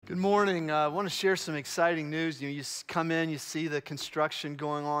Good morning. I want to share some exciting news. You come in, you see the construction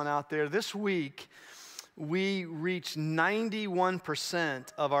going on out there. This week, we reached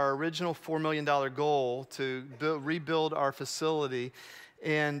 91% of our original $4 million goal to rebuild our facility.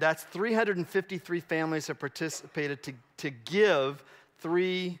 And that's 353 families have participated to give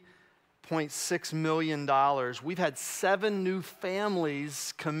 $3.6 million. We've had 7 new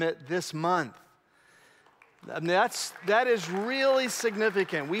families commit this month. I mean, that is really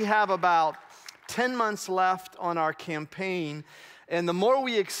significant. We have about 10 months left on our campaign, and the more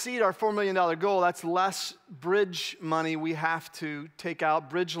we exceed our $4 million goal, that's less bridge money we have to take out,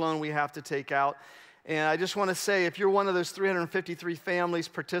 bridge loan we have to take out. And I just want to say, if you're one of those 353 families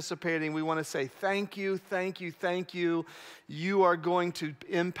participating, we want to say thank you, thank you, thank you. You are going to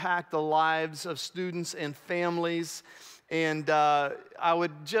impact the lives of students and families. And I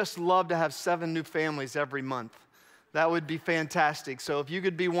would just love to have 7 new families every month. That would be fantastic. So if you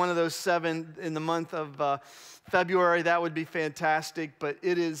could be one of those 7 in the month of February, that would be fantastic. But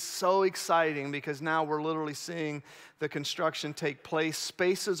it is so exciting because now we're literally seeing the construction take place.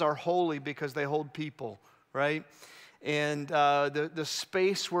 Spaces are holy because they hold people, right? And the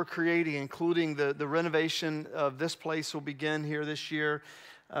space we're creating, including the renovation of this place, will begin here this year.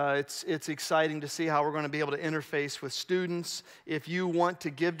 It's exciting to see how we're going to be able to interface with students. If you want to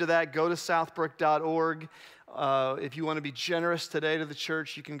give to that, go to southbrook.org. If you want to be generous today to the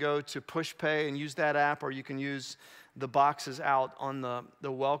church, you can go to PushPay and use that app, or you can use the boxes out on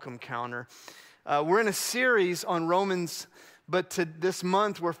the welcome counter. We're in a series on Romans, but this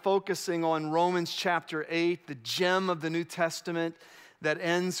month we're focusing on Romans chapter 8, the gem of the New Testament that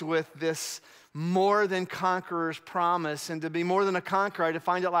ends with this more than conquerors promise. And to be more than a conqueror, I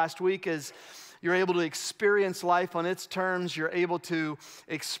defined it last week as you're able to experience life on its terms. You're able to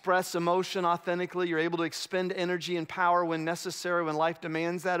express emotion authentically. You're able to expend energy and power when necessary, when life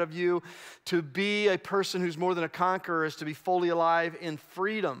demands that of you. To be a person who's more than a conqueror is to be fully alive in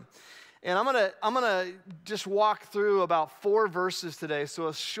freedom. And I'm gonna just walk through about 4 verses today, so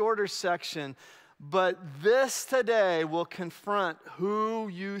a shorter section. But this today will confront who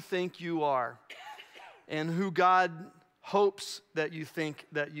you think you are and who God hopes that you think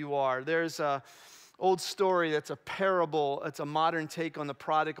that you are. There's an old story that's a parable. It's a modern take on the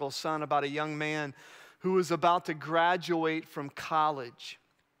prodigal son about a young man who was about to graduate from college.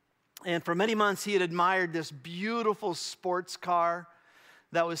 And for many months, he had admired this beautiful sports car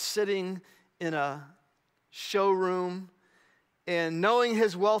that was sitting in a showroom. And knowing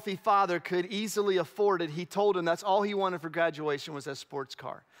his wealthy father could easily afford it, he told him that's all he wanted for graduation was a sports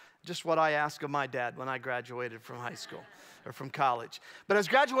car. Just what I asked of my dad when I graduated from high school or from college. But as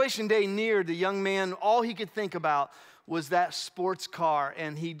graduation day neared, the young man, all he could think about was that sports car.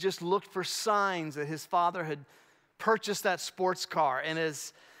 And he just looked for signs that his father had purchased that sports car. And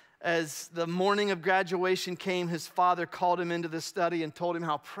as the morning of graduation came, his father called him into the study and told him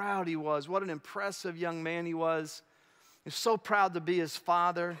how proud he was, what an impressive young man he was. He was so proud to be his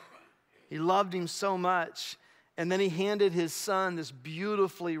father. He loved him so much. And then he handed his son this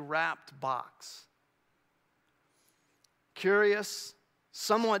beautifully wrapped box. Curious,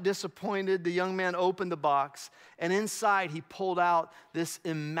 somewhat disappointed, the young man opened the box, and inside he pulled out this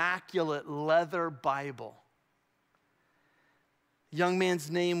immaculate leather Bible. The young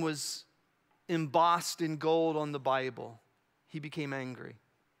man's name was embossed in gold on the Bible. He became angry.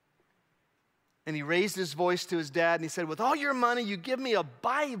 And he raised his voice to his dad and he said, "With all your money, you give me a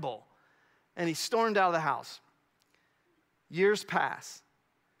Bible." And he stormed out of the house. Years pass.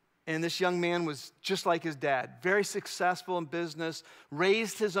 And this young man was just like his dad, very successful in business,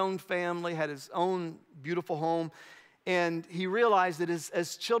 raised his own family, had his own beautiful home. And he realized that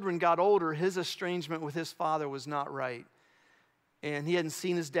as children got older, his estrangement with his father was not right. And he hadn't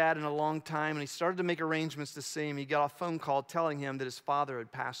seen his dad in a long time. And he started to make arrangements to see him. He got a phone call telling him that his father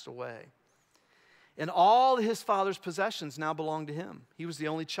had passed away. And all his father's possessions now belonged to him. He was the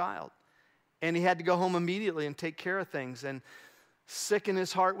only child. And he had to go home immediately and take care of things. And sick in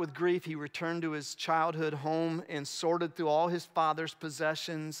his heart with grief, he returned to his childhood home and sorted through all his father's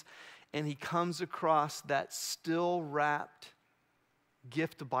possessions. And he comes across that still wrapped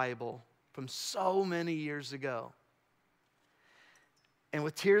gift Bible from so many years ago. And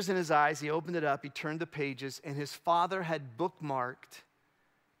with tears in his eyes, he opened it up, he turned the pages, and his father had bookmarked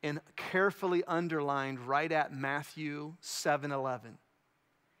and carefully underlined right at Matthew 7:11.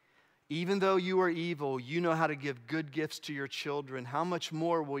 Even though you are evil, you know how to give good gifts to your children. How much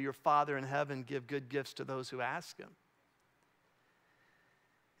more will your Father in heaven give good gifts to those who ask him?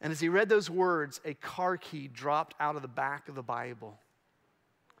 And as he read those words, a car key dropped out of the back of the Bible.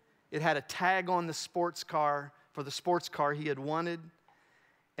 It had a tag on the sports car for the sports car he had wanted.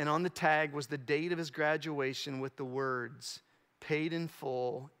 And on the tag was the date of his graduation with the words, paid in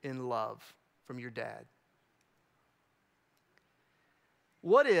full in love from your dad.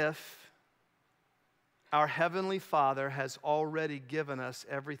 What if our Heavenly Father has already given us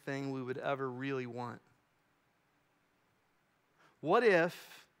everything we would ever really want? What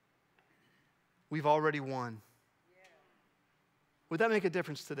if we've already won? Would that make a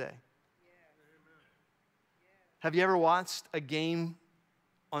difference today? Have you ever watched a game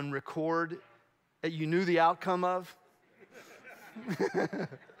on record that you knew the outcome of?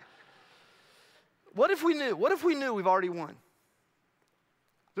 What if we knew? What if we knew we've already won?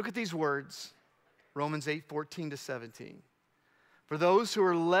 Look at these words, Romans 8:14-17. For those who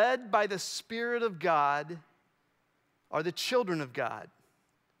are led by the Spirit of God are the children of God.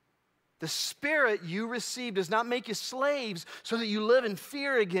 The Spirit you received does not make you slaves so that you live in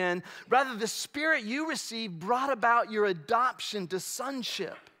fear again. Rather, the Spirit you received brought about your adoption to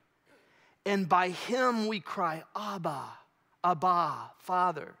sonship. And by Him we cry, Abba, Abba,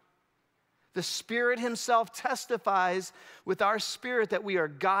 Father. The Spirit Himself testifies with our spirit that we are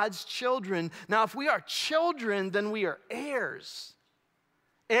God's children. Now, if we are children, then we are heirs.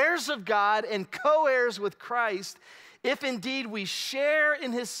 Heirs of God and co-heirs with Christ, if indeed we share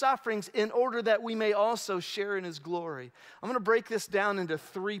in His sufferings in order that we may also share in His glory. I'm going to break this down into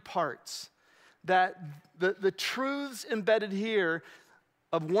 3 parts. That the truths embedded here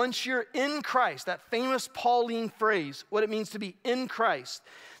of once you're in Christ, that famous Pauline phrase, what it means to be in Christ,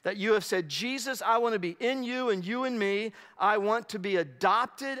 that you have said, Jesus, I want to be in you and you in me. I want to be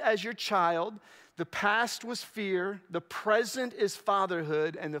adopted as your child. The past was fear, the present is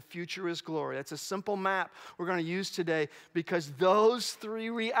fatherhood, and the future is glory. That's a simple map we're going to use today because those 3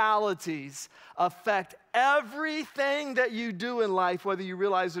 realities affect everything that you do in life, whether you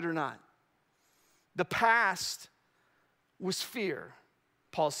realize it or not. The past was fear,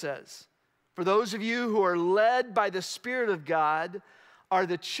 Paul says. For those of you who are led by the Spirit of God are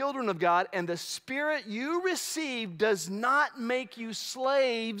the children of God, and the Spirit you receive does not make you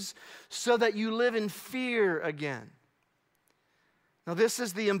slaves so that you live in fear again. Now, this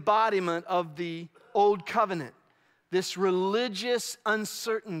is the embodiment of the Old Covenant, this religious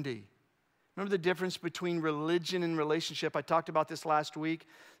uncertainty. Remember the difference between religion and relationship? I talked about this last week.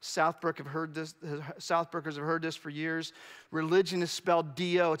 Southbrookers have heard this for years. Religion is spelled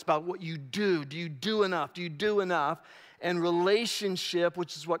D-O. It's about what you do. Do you do enough? Do you do enough? And relationship,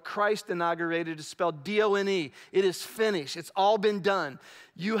 which is what Christ inaugurated, is spelled D-O-N-E. It is finished. It's all been done.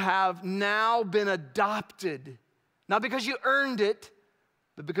 You have now been adopted. Not because you earned it,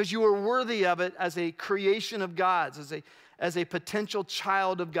 but because you were worthy of it as a creation of God's, as a potential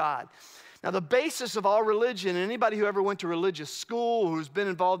child of God. Now, the basis of all religion, and anybody who ever went to religious school, who's been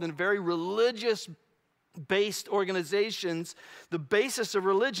involved in very religious-based organizations, the basis of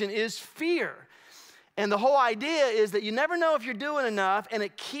religion is fear. And the whole idea is that you never know if you're doing enough, and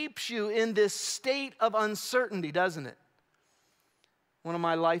it keeps you in this state of uncertainty, doesn't it? One of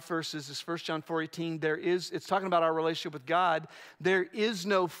my life verses is 1 John 4:18. It's talking about our relationship with God. There is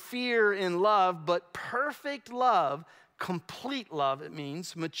no fear in love, but perfect love, complete love, it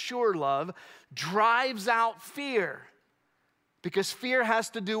means, mature love, drives out fear. Because fear has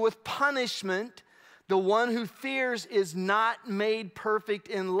to do with punishment. The one who fears is not made perfect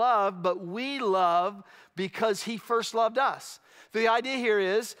in love, but we love because He first loved us. The idea here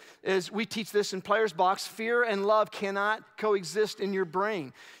is we teach this in Player's Box, fear and love cannot coexist in your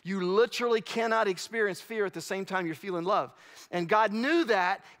brain. You literally cannot experience fear at the same time you're feeling love. And God knew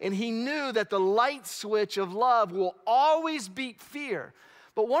that, and He knew that the light switch of love will always beat fear.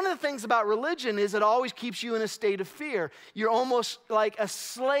 But one of the things about religion is it always keeps you in a state of fear. You're almost like a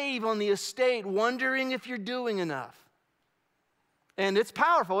slave on the estate, wondering if you're doing enough. And it's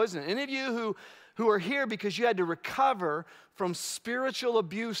powerful, isn't it? Any of you who are here because you had to recover from spiritual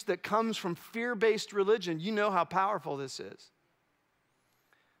abuse that comes from fear-based religion, you know how powerful this is.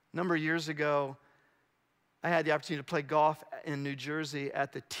 A number of years ago, I had the opportunity to play golf in New Jersey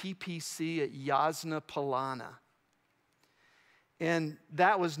at the TPC at Jasna Polana. And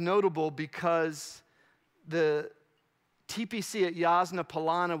that was notable because the TPC at Jasna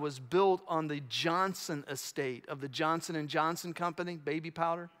Polana was built on the Johnson estate of the Johnson & Johnson company, baby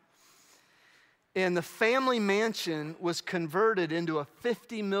powder. And the family mansion was converted into a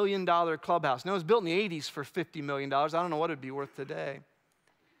 $50 million clubhouse. Now, it was built in the 80s for $50 million. I don't know what it would be worth today.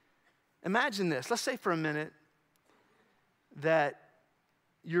 Imagine this. Let's say for a minute that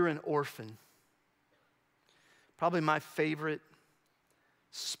you're an orphan. Probably my favorite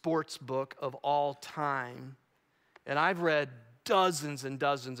sports book of all time. And I've read dozens and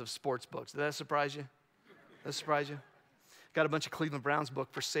dozens of sports books. Did that surprise you? Does that surprise you? Got a bunch of Cleveland Browns book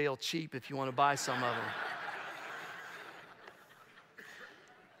for sale cheap if you want to buy some of them.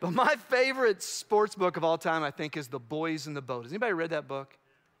 But my favorite sports book of all time, I think, is The Boys in the Boat. Has anybody read that book?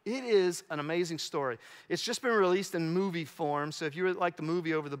 It is an amazing story. It's just been released in movie form, so if you like the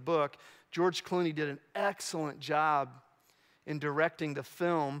movie over the book, George Clooney did an excellent job in directing the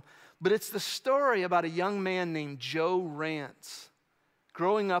film. But it's the story about a young man named Joe Rance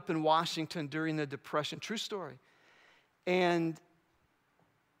growing up in Washington during the Depression. True story. And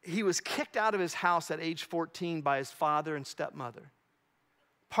he was kicked out of his house at age 14 by his father and stepmother,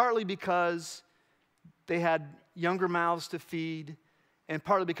 partly because they had younger mouths to feed, and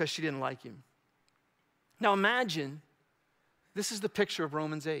partly because she didn't like him. Now imagine, this is the picture of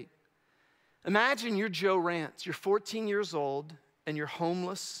Romans 8. Imagine you're Joe Rance. You're 14 years old, and you're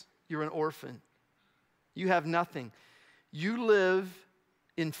homeless. You're an orphan. You have nothing. You live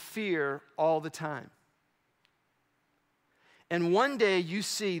in fear all the time. And one day you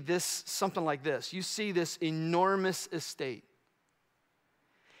see this, something like this. You see this enormous estate.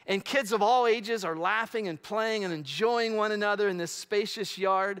 And kids of all ages are laughing and playing and enjoying one another in this spacious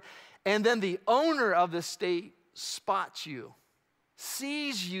yard. And then the owner of the estate spots you,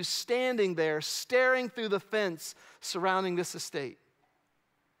 sees you standing there, staring through the fence surrounding this estate.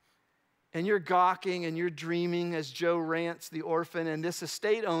 And you're gawking and you're dreaming as Joe Rance, the orphan, and this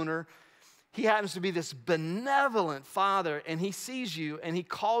estate owner, he happens to be this benevolent father, and he sees you and he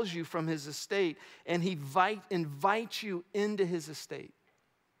calls you from his estate and he invites you into his estate.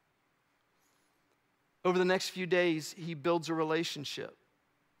 Over the next few days, he builds a relationship.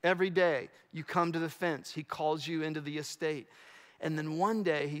 Every day, you come to the fence. He calls you into the estate. And then one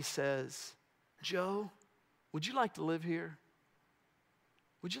day, he says, Joe, would you like to live here?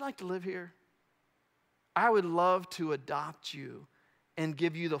 Would you like to live here? I would love to adopt you and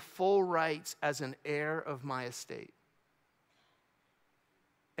give you the full rights as an heir of my estate.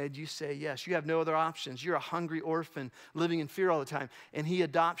 And you say yes. You have no other options. You're a hungry orphan living in fear all the time. And he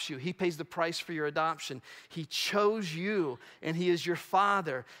adopts you. He pays the price for your adoption. He chose you, and he is your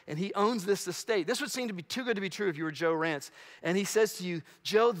father, and he owns this estate. This would seem to be too good to be true if you were Joe Rance. And he says to you,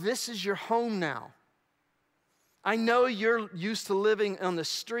 Joe, this is your home now. I know you're used to living on the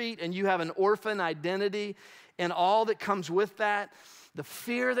street, and you have an orphan identity and all that comes with that, the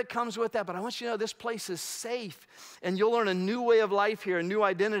fear that comes with that, but I want you to know this place is safe, and you'll learn a new way of life here, a new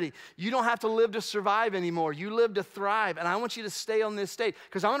identity. You don't have to live to survive anymore. You live to thrive, and I want you to stay on this estate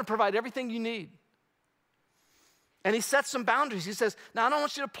because I want to provide everything you need. And he sets some boundaries. He says, now I don't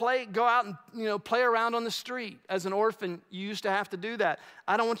want you to go out and play around on the street. As an orphan, you used to have to do that.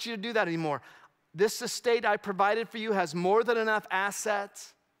 I don't want you to do that anymore. This estate I provided for you has more than enough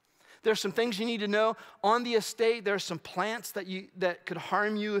assets. There's some things you need to know. On the estate, there's some plants that could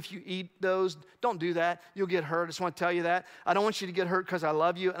harm you if you eat those. Don't do that. You'll get hurt. I just want to tell you that. I don't want you to get hurt because I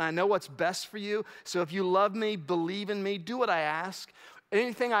love you, and I know what's best for you. So if you love me, believe in me, do what I ask.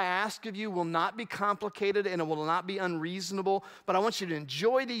 Anything I ask of you will not be complicated and it will not be unreasonable, but I want you to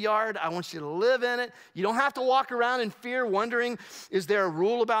enjoy the yard. I want you to live in it. You don't have to walk around in fear wondering, is there a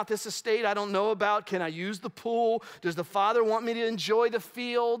rule about this estate I don't know about? Can I use the pool? Does the father want me to enjoy the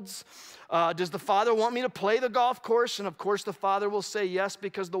fields? Does the father want me to play the golf course? And of course the father will say yes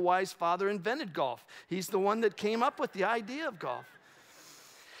because the wise father invented golf. He's the one that came up with the idea of golf.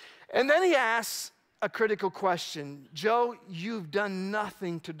 And then he asks a critical question. Joe, you've done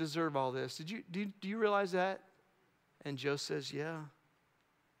nothing to deserve all this. Do you realize that? And Joe says, yeah,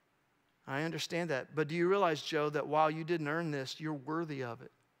 I understand that. But do you realize, Joe, that while you didn't earn this, you're worthy of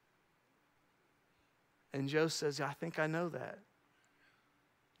it? And Joe says, I think I know that.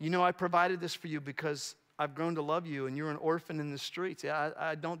 You know, I provided this for you because I've grown to love you and you're an orphan in the streets. Yeah,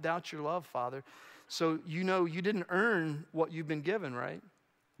 I don't doubt your love, Father. So you know you didn't earn what you've been given, right?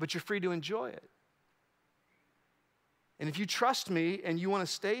 But you're free to enjoy it. And if you trust me and you want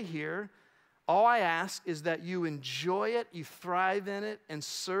to stay here, all I ask is that you enjoy it, you thrive in it, and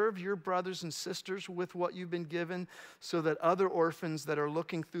serve your brothers and sisters with what you've been given so that other orphans that are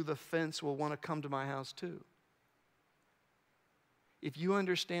looking through the fence will want to come to my house too. If you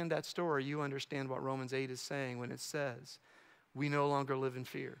understand that story, you understand what Romans 8 is saying when it says, we no longer live in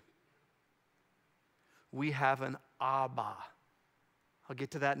fear. We have an Abba. I'll get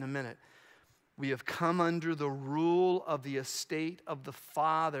to that in a minute. We have come under the rule of the estate of the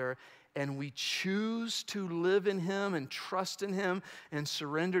Father, and we choose to live in Him and trust in Him and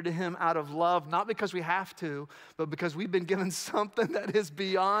surrender to Him out of love, not because we have to, but because we've been given something that is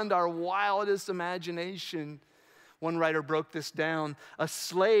beyond our wildest imagination. One writer broke this down. A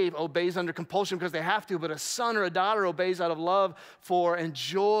slave obeys under compulsion because they have to, but a son or a daughter obeys out of love for and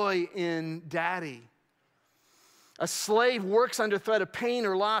joy in daddy. A slave works under threat of pain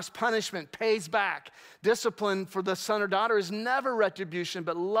or loss, punishment, pays back. Discipline for the son or daughter is never retribution,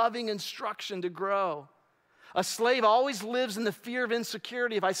 but loving instruction to grow. A slave always lives in the fear of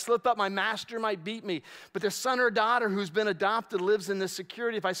insecurity. If I slip up, my master might beat me. But the son or daughter who's been adopted lives in the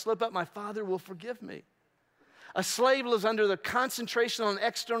security. If I slip up, my father will forgive me. A slave lives under the concentration on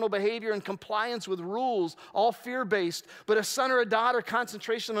external behavior and compliance with rules, all fear-based. But a son or a daughter,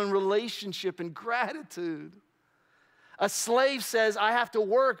 concentration on relationship and gratitude. A slave says, I have to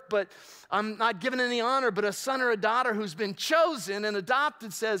work, but I'm not given any honor. But a son or a daughter who's been chosen and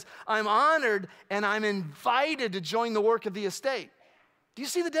adopted says, I'm honored and I'm invited to join the work of the estate. Do you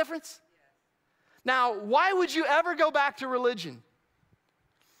see the difference? Now, why would you ever go back to religion?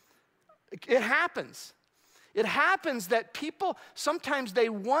 It happens. It happens that people, sometimes they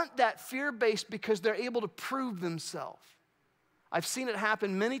want that fear-based because they're able to prove themselves. I've seen it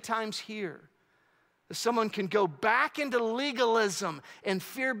happen many times here. Someone can go back into legalism and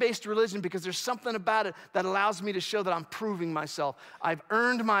fear-based religion because there's something about it that allows me to show that I'm proving myself. I've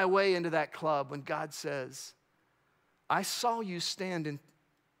earned my way into that club when God says, I saw you standing,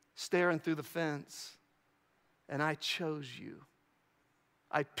 staring through the fence, and I chose you.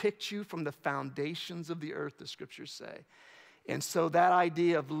 I picked you from the foundations of the earth, the scriptures say. And so that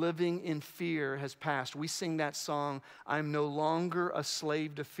idea of living in fear has passed. We sing that song, I'm no longer a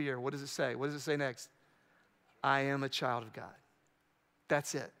slave to fear. What does it say? What does it say next? I am a child of God.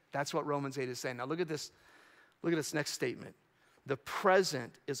 That's it. That's what Romans 8 is saying. Now look at this. Look at this next statement. The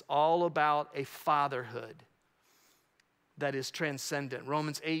present is all about a fatherhood that is transcendent.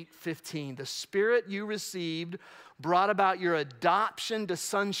 Romans 8:15. The Spirit you received brought about your adoption to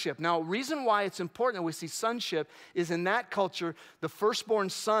sonship. Now, reason why it's important that we see sonship is in that culture, the firstborn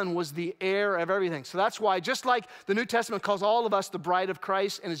son was the heir of everything. So that's why, just like the New Testament calls all of us the bride of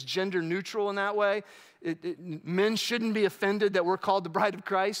Christ and is gender neutral in that way, men shouldn't be offended that we're called the bride of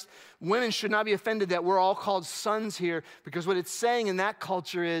Christ. Women should not be offended that we're all called sons here, because what it's saying in that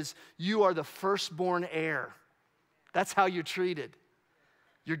culture is you are the firstborn heir. That's how you're treated.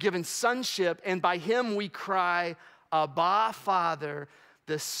 You're given sonship, and by him we cry, Abba, Father.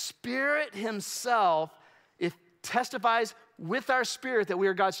 The Spirit himself, it testifies with our spirit that we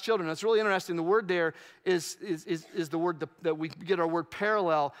are God's children. That's really interesting. The word there is the word that we get our word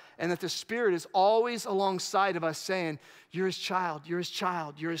parallel, and that the Spirit is always alongside of us saying, you're his child, you're his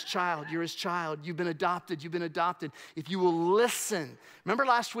child, you're his child, you're his child. You've been adopted, you've been adopted. If you will listen. Remember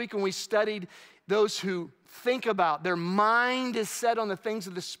last week when we studied those who think about, their mind is set on the things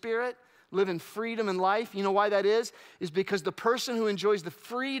of the Spirit, live in freedom and life. You know why that is? Is because the person who enjoys the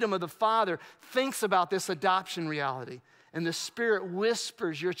freedom of the Father thinks about this adoption reality. And the Spirit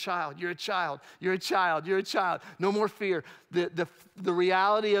whispers, you're a child, you're a child, you're a child, you're a child. No more fear. The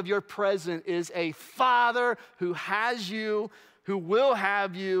reality of your present is a Father who has you, who will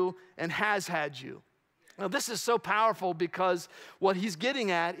have you, and has had you. Now, this is so powerful because what he's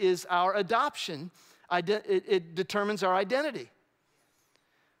getting at is our adoption. It determines our identity.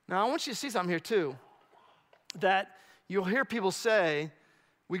 Now, I want you to see something here too, that you'll hear people say,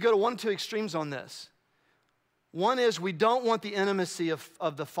 we go to one of two extremes on this. One is we don't want the intimacy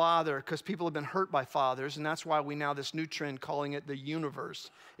of the Father because people have been hurt by fathers, and that's why we now, this new trend calling it the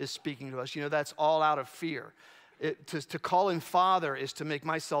universe is speaking to us. You know, that's all out of fear. To call him Father is to make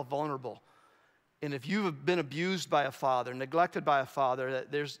myself vulnerable. And if you've been abused by a father, neglected by a father,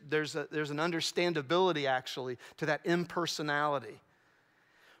 there's an understandability actually to that impersonality.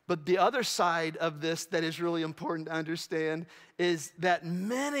 But the other side of this that is really important to understand is that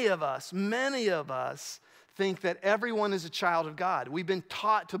many of us think that everyone is a child of God. We've been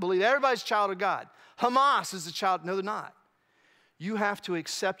taught to believe everybody's a child of God. Hamas is a child. No, they're not. You have to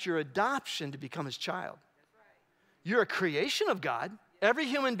accept your adoption to become his child. You're a creation of God. Every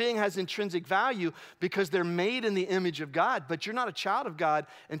human being has intrinsic value because they're made in the image of God, but you're not a child of God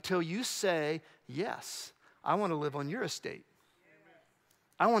until you say, yes, I want to live on your estate.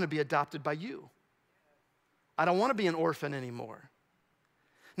 I want to be adopted by you. I don't want to be an orphan anymore.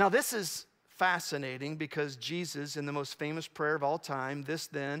 Now, this is fascinating because Jesus, in the most famous prayer of all time, this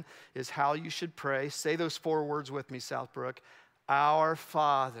then is how you should pray. Say those 4 words with me, Southbrook. Our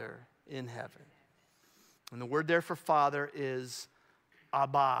Father in heaven. And the word there for Father is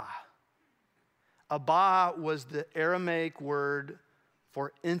Abba. Abba was the Aramaic word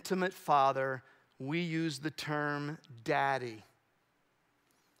for intimate father. We use the term daddy.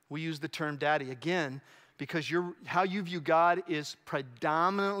 We use the term daddy, again, because how you view God is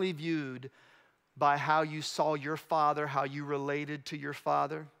predominantly viewed by how you saw your father, how you related to your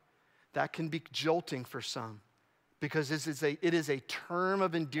father. That can be jolting for some. because it is a term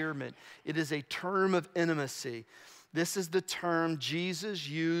of endearment. It is a term of intimacy. This is the term Jesus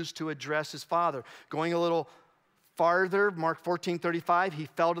used to address his Father. Going a little farther, Mark 14:35, he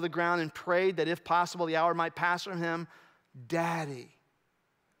fell to the ground and prayed that if possible the hour might pass from him. Daddy,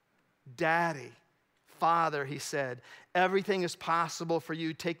 Daddy, Father, he said, everything is possible for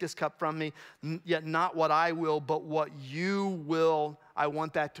you. Take this cup from me, yet not what I will, but what you will. I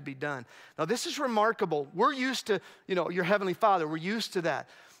want that to be done. Now, this is remarkable. We're used to, your Heavenly Father. We're used to that.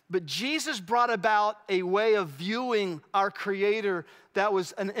 But Jesus brought about a way of viewing our Creator that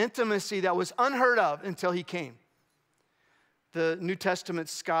was an intimacy that was unheard of until he came. The New Testament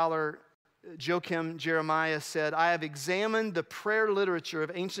scholar Joachim Jeremiah said, I have examined the prayer literature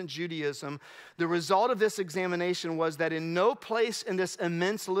of ancient Judaism. The result of this examination was that in no place in this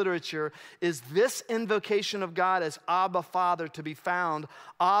immense literature is this invocation of God as Abba, Father, to be found.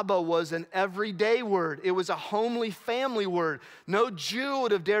 Abba was an everyday word. It was a homely family word. No Jew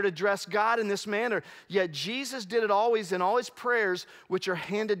would have dared address God in this manner. Yet Jesus did it always in all his prayers, which are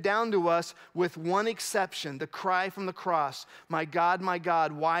handed down to us with one exception, the cry from the cross, my God,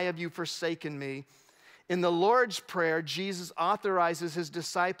 why have you forsaken me? In the Lord's Prayer, Jesus authorizes his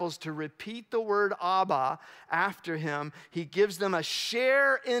disciples to repeat the word Abba after him. He gives them a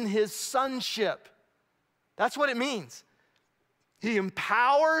share in his sonship. That's what it means. He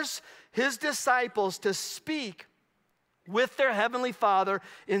empowers his disciples to speak with their Heavenly Father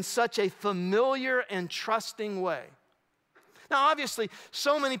in such a familiar and trusting way. Now, obviously,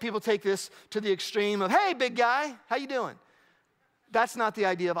 so many people take this to the extreme of, hey, big guy, how you doing? That's not the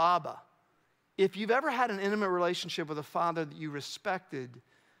idea of Abba. If you've ever had an intimate relationship with a father that you respected,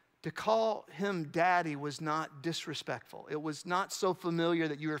 to call him daddy was not disrespectful. It was not so familiar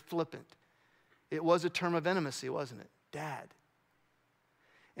that you were flippant. It was a term of intimacy, wasn't it? Dad.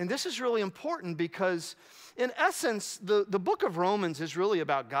 And this is really important because, in essence, the book of Romans is really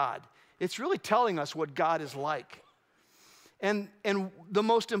about God. It's really telling us what God is like. And the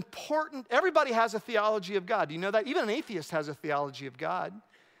most important, everybody has a theology of God. Do you know that? Even an atheist has a theology of God.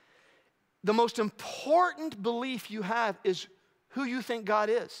 The most important belief you have is who you think God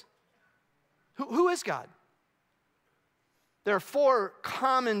is. Who is God? There are 4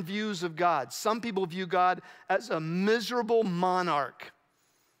 common views of God. Some people view God as a miserable monarch,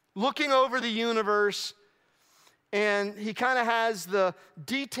 looking over the universe, and he kind of has the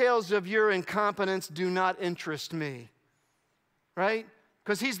details of your incompetence do not interest me, right?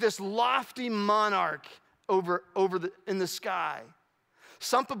 Because he's this lofty monarch in the sky.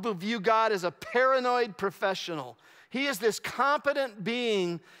 Some people view God as a paranoid professional. He is this competent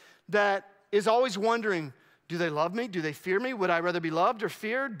being that is always wondering, do they love me? Do they fear me? Would I rather be loved or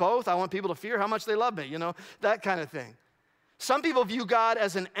feared? Both. I want people to fear how much they love me, that kind of thing. Some people view God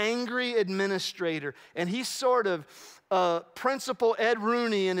as an angry administrator, and he's sort of Principal Ed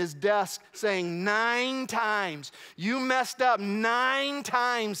Rooney in his desk saying 9 times, you messed up 9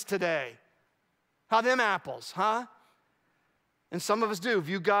 times today. How them apples, huh? And some of us do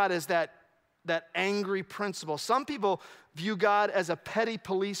view God as that angry principal. Some people view God as a petty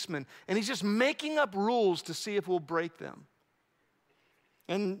policeman, and he's just making up rules to see if we'll break them.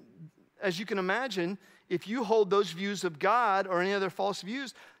 And as you can imagine, if you hold those views of God or any other false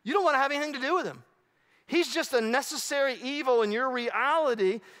views, you don't want to have anything to do with him. He's just a necessary evil in your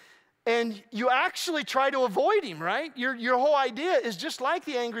reality, and you actually try to avoid him, right? Your whole idea is just like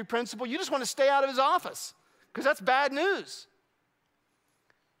the angry principal. You just want to stay out of his office because that's bad news.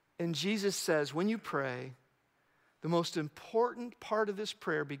 And Jesus says, when you pray, the most important part of this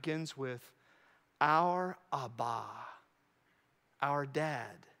prayer begins with our Abba, our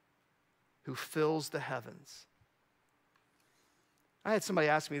dad who fills the heavens. I had somebody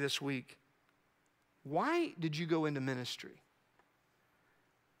ask me this week, why did you go into ministry?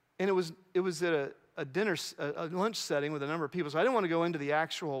 And it was at a lunch setting with a number of people. So I didn't want to go into the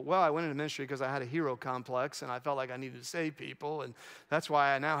actual, I went into ministry because I had a hero complex and I felt like I needed to save people, and that's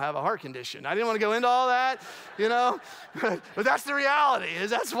why I now have a heart condition. I didn't want to go into all that, but that's the reality,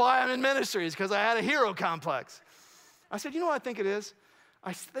 is that's why I'm in ministry, is because I had a hero complex. I said, what I think it is?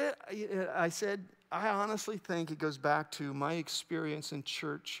 I said, I honestly think it goes back to my experience in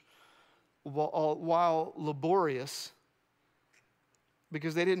church while laborious,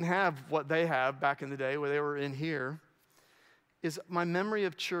 because they didn't have what they have back in the day where they were in here, is my memory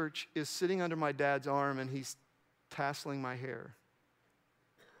of church is sitting under my dad's arm and he's tasseling my hair.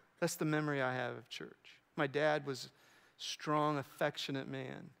 That's the memory I have of church. My dad was a strong, affectionate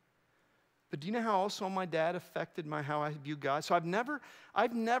man. But do you know how also my dad affected how I view God? So I've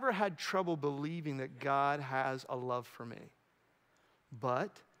never had trouble believing that God has a love for me.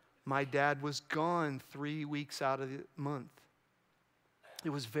 But My dad was gone 3 weeks out of the month. It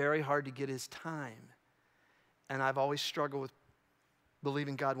was very hard to get his time. And I've always struggled with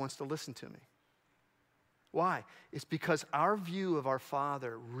believing God wants to listen to me. Why? It's because our view of our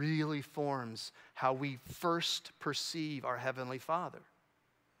Father really forms how we first perceive our Heavenly Father.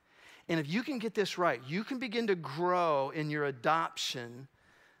 And if you can get this right, you can begin to grow in your adoption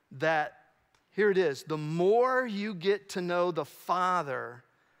that, here it is, the more you get to know the Father,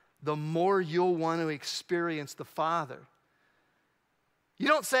 the more you'll want to experience the Father. You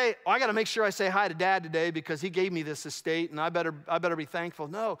don't say, oh, I got to make sure I say hi to Dad today because he gave me this estate and I better be thankful.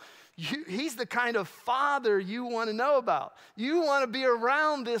 No, he's the kind of father you want to know about. You want to be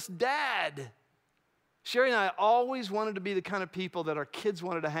around this dad. Sherry and I always wanted to be the kind of people that our kids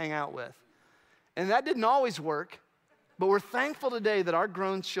wanted to hang out with. And that didn't always work, but we're thankful today that our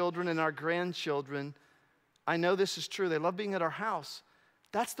grown children and our grandchildren, I know this is true, they love being at our house.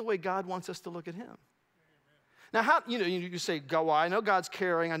 That's the way God wants us to look at him. Now, how, you say, well, I know God's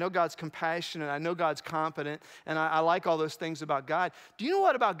caring, I know God's compassionate, I know God's competent, and I like all those things about God. Do you know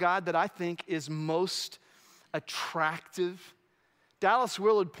what about God that I think is most attractive? Dallas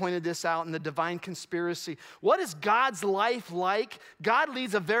Willard pointed this out in The Divine Conspiracy. What is God's life like? God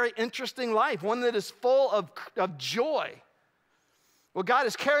leads a very interesting life, one that is full of joy. Well, God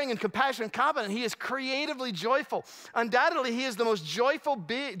is caring and compassionate and competent. He is creatively joyful. Undoubtedly, he is the most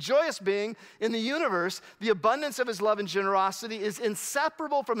joyous being in the universe. The abundance of his love and generosity is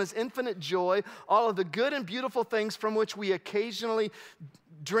inseparable from his infinite joy, all of the good and beautiful things from which we occasionally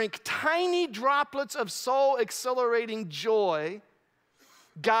drink tiny droplets of soul-exhilarating joy.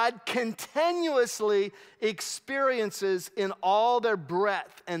 God continuously experiences in all their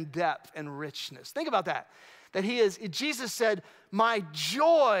breadth and depth and richness. Think about that. Jesus said, my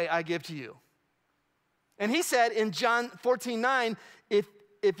joy I give to you. And he said in John 14:9,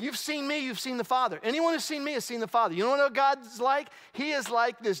 if you've seen me, you've seen the Father. Anyone who's seen me has seen the Father. You know what God's like? He is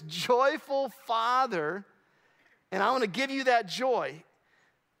like this joyful Father, and I want to give you that joy.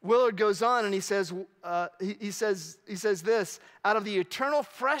 Willard goes on and he says this, out of the eternal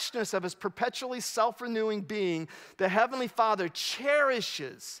freshness of his perpetually self-renewing being, the Heavenly Father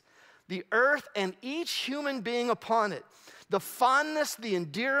cherishes the earth and each human being upon it. The fondness, the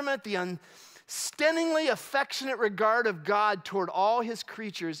endearment, the unstintingly affectionate regard of God toward all his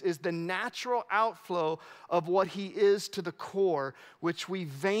creatures is the natural outflow of what he is to the core, which we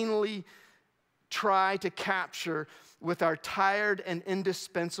vainly try to capture with our tired and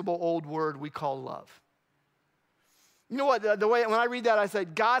indispensable old word we call love. You know what, the way when I read that, I say,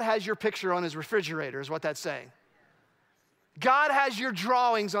 God has your picture on his refrigerator, is what that's saying. God has your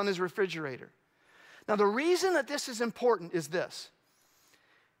drawings on his refrigerator. Now, the reason that this is important is this,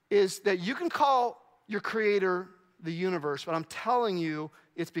 is that you can call your creator the universe, but I'm telling you,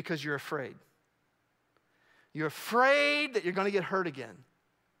 it's because you're afraid. You're afraid that you're going to get hurt again.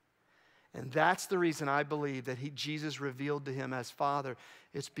 And that's the reason I believe that Jesus revealed to him as Father.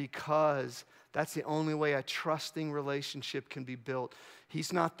 It's because that's the only way a trusting relationship can be built.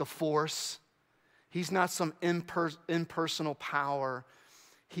 He's not the force. He's not some impersonal power.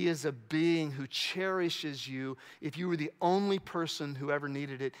 He is a being who cherishes you. If you were the only person who ever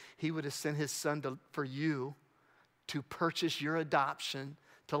needed it, he would have sent his son for you to purchase your adoption,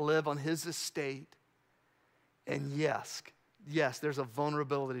 to live on his estate. And yes, there's a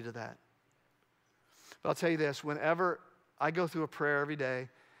vulnerability to that. But I'll tell you this, whenever I go through a prayer every day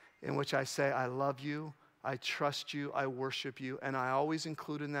in which I say, I love you, I trust you, I worship you, and I always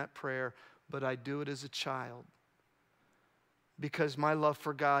include in that prayer, but I do it as a child. Because my love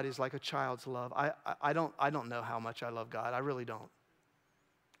for God is like a child's love. I don't know how much I love God. I really don't.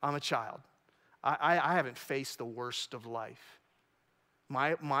 I'm a child. I haven't faced the worst of life.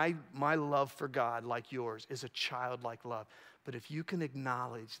 My love for God, like yours, is a childlike love. But if you can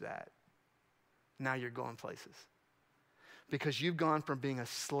acknowledge that, now you're going places. Because you've gone from being a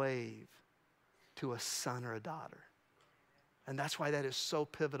slave to a son or a daughter. And that's why that is so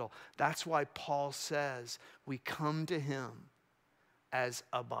pivotal. That's why Paul says we come to him as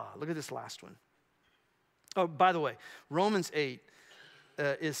Abba. Look at this last one. Oh, by the way, Romans 8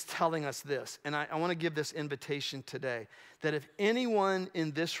 is telling us this, and I want to give this invitation today, that if anyone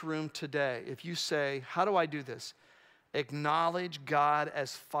in this room today, if you say, how do I do this? Acknowledge God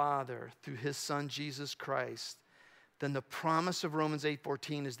as Father through his Son, Jesus Christ, then the promise of Romans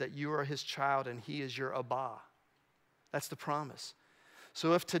 8:14 is that you are his child and he is your Abba. That's the promise.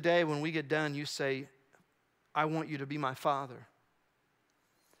 So if today when we get done you say, I want you to be my Father,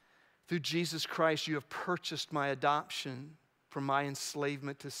 through Jesus Christ you have purchased my adoption from my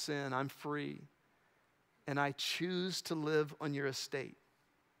enslavement to sin. I'm free and I choose to live on your estate.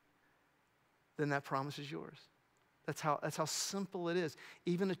 then that promise is yours. That's how simple it is.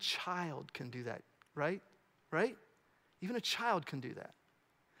 Even a child can do that, right? Right? Even a child can do that.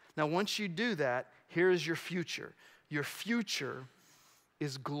 Now, once you do that, here's your future. Your future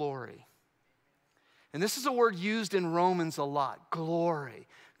is glory. And this is a word used in Romans a lot. Glory.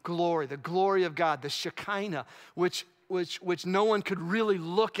 Glory. The glory of God. The Shekinah, which no one could really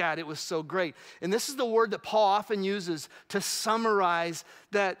look at. It was so great. And this is the word that Paul often uses to summarize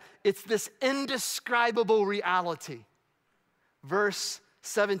that it's this indescribable reality. Verse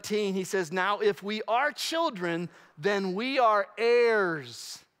 17, he says, now if we are children, then we are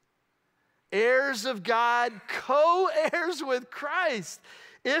heirs. Heirs of God, co-heirs with Christ.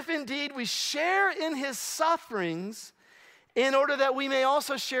 If indeed we share in his sufferings, in order that we may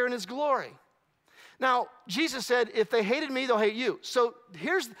also share in his glory. Now, Jesus said, if they hated me, they'll hate you. So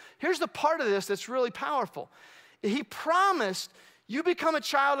here's the part of this that's really powerful. He promised, you become a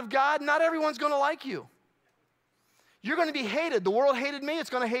child of God, not everyone's going to like you. You're going to be hated. The world hated me, it's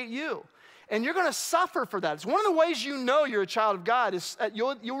going to hate you. And you're going to suffer for that. It's one of the ways you know you're a child of God is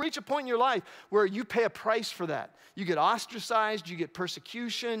you'll reach a point in your life where you pay a price for that. You get ostracized, you get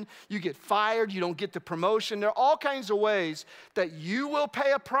persecution, you get fired, you don't get the promotion. There are all kinds of ways that you will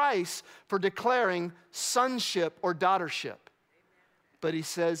pay a price for declaring sonship or daughtership. But he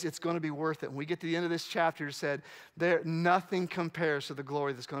says it's going to be worth it. When we get to the end of this chapter, he said, nothing compares to the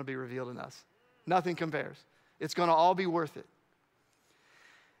glory that's going to be revealed in us. Nothing compares. It's going to all be worth it.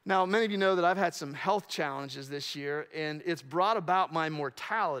 Now, many of you know that I've had some health challenges this year, and it's brought about my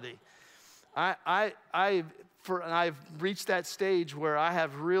mortality. I've reached that stage where I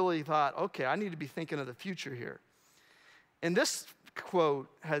have really thought, okay, I need to be thinking of the future here. And this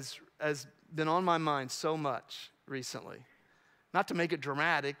quote has been on my mind so much recently. Not to make it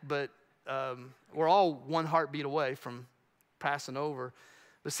dramatic, but we're all one heartbeat away from passing over.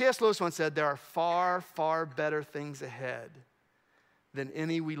 But C.S. Lewis once said, there are far, far better things ahead than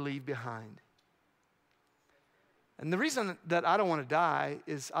any we leave behind. And the reason that I don't want to die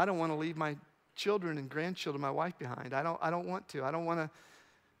is I don't want to leave my children and grandchildren, my wife behind. I don't want to. I don't want to.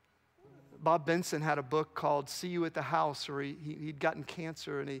 Bob Benson had a book called See You at the House, where he'd gotten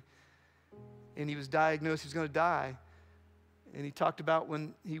cancer and he was diagnosed he was going to die. And he talked about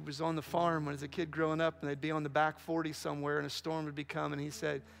when he was on the farm when as a kid growing up, and they'd be on the back 40 somewhere and a storm would be coming, and he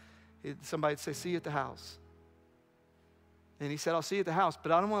said, somebody'd say, see you at the house. And he said, I'll see you at the house,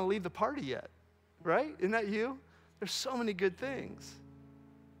 but I don't want to leave the party yet, right? Isn't that you? There's so many good things.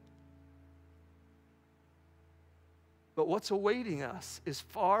 But what's awaiting us is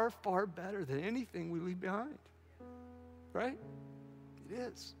far, far better than anything we leave behind, right? It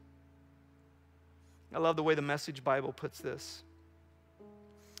is. I love the way the Message Bible puts this.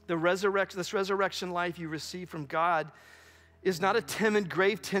 This resurrection life you receive from God is not a timid,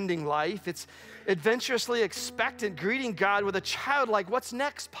 grave-tending life. It's adventurously expectant, greeting God with a childlike, what's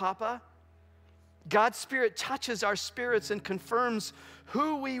next, Papa? God's Spirit touches our spirits and confirms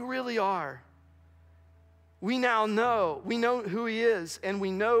who we really are. We know who He is, and we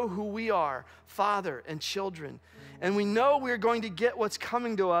know who we are, Father and children. And we know we're going to get what's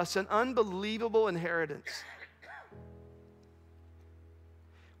coming to us, an unbelievable inheritance.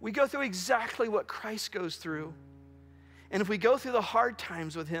 We go through exactly what Christ goes through. And if we go through the hard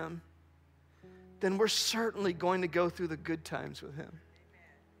times with Him, then we're certainly going to go through the good times with Him.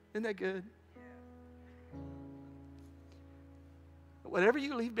 Isn't that good? Whatever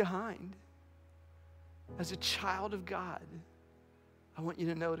you leave behind as a child of God, I want you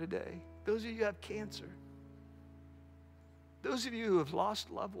to know today, those of you who have cancer, those of you who have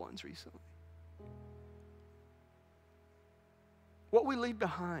lost loved ones recently, what we leave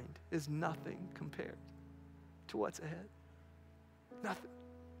behind is nothing compared to what's ahead. Nothing.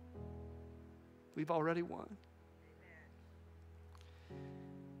 We've already won.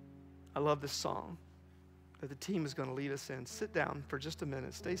 I love this song that the team is going to lead us in. Sit down for just a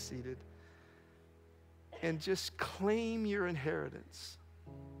minute. Stay seated. And just claim your inheritance.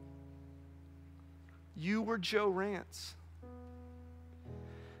 You were Joe Rance.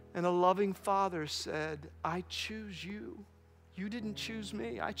 And a loving Father said, I choose you. You didn't choose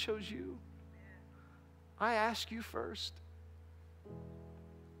me. I chose you. I asked you first.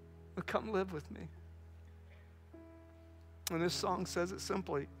 But come live with me. And this song says it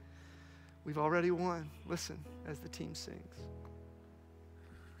simply. We've already won. Listen as the team sings.